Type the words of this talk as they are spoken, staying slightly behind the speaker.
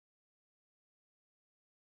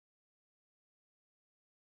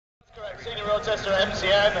Senior road tester at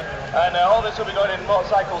MCN, and all this will be going in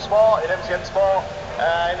motorcycle sport, in MCN sport,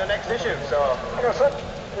 in the next issue. So, like I said,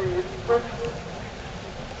 the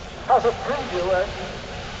has a preview.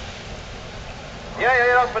 Yeah,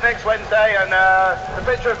 that's for next Wednesday, and the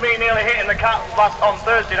picture of me nearly hitting the cat on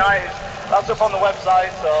Thursday night, that's up on the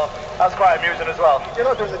website, so that's quite amusing as well. You're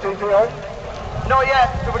not doing the TT, are you? Not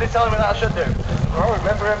yet, somebody's telling me that I should do. Well,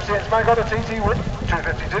 remember MCN's man got a TT win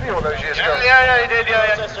 250, didn't he, all those years ago? Yeah, he did,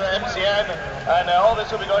 yeah. Tester at MCN, and all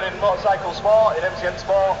this will be going in motorcycle sport, in MCN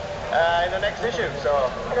sport, in the next issue,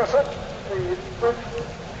 so. Like I said, the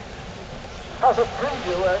has a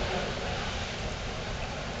preview.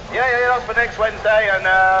 Yeah, that's for next Wednesday, and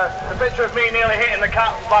the picture of me nearly hitting the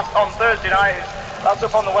cat on Thursday night, that's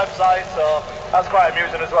up on the website, so that's quite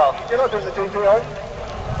amusing as well. You're not doing the TT, are you?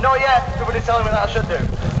 Not yet, somebody's telling me that I should do.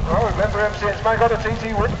 Well, remember MCN's man got a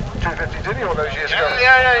TT win 250, didn't he, all those years ago?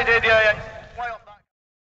 Yeah, he did, yeah.